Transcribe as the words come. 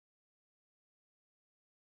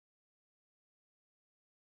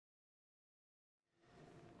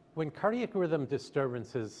When cardiac rhythm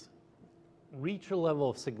disturbances reach a level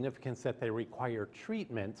of significance that they require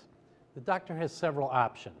treatment, the doctor has several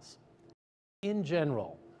options. In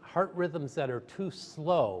general, heart rhythms that are too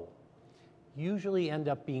slow usually end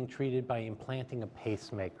up being treated by implanting a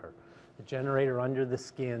pacemaker. The generator under the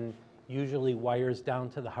skin usually wires down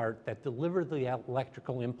to the heart that deliver the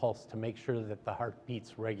electrical impulse to make sure that the heart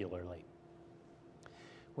beats regularly.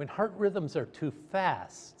 When heart rhythms are too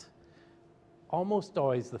fast, almost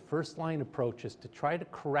always the first line approach is to try to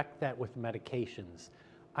correct that with medications,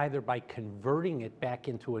 either by converting it back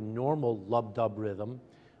into a normal lub-dub rhythm,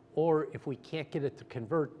 or if we can't get it to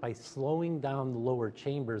convert, by slowing down the lower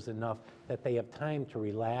chambers enough that they have time to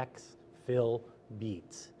relax, fill,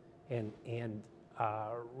 beat, and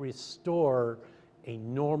restore a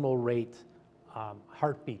normal rate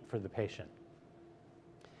heartbeat for the patient.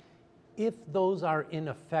 If those are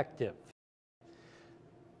ineffective,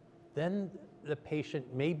 then the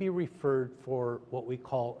patient may be referred for what we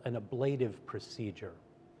call an ablative procedure.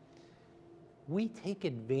 We take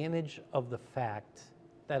advantage of the fact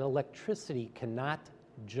that electricity cannot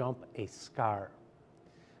jump a scar.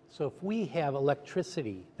 So if we have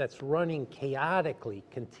electricity that's running chaotically,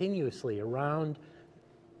 continuously around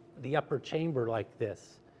the upper chamber like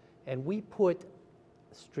this, and we put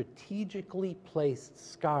strategically placed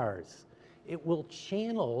scars, it will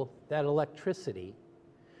channel that electricity,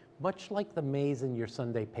 much like the maze in your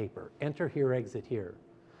Sunday paper. Enter here, exit here.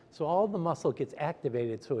 So all the muscle gets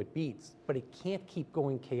activated so it beats, but it can't keep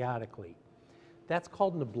going chaotically. That's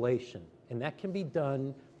called an ablation, and that can be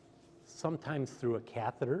done sometimes through a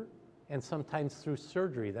catheter and sometimes through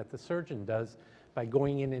surgery that the surgeon does by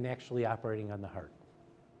going in and actually operating on the heart.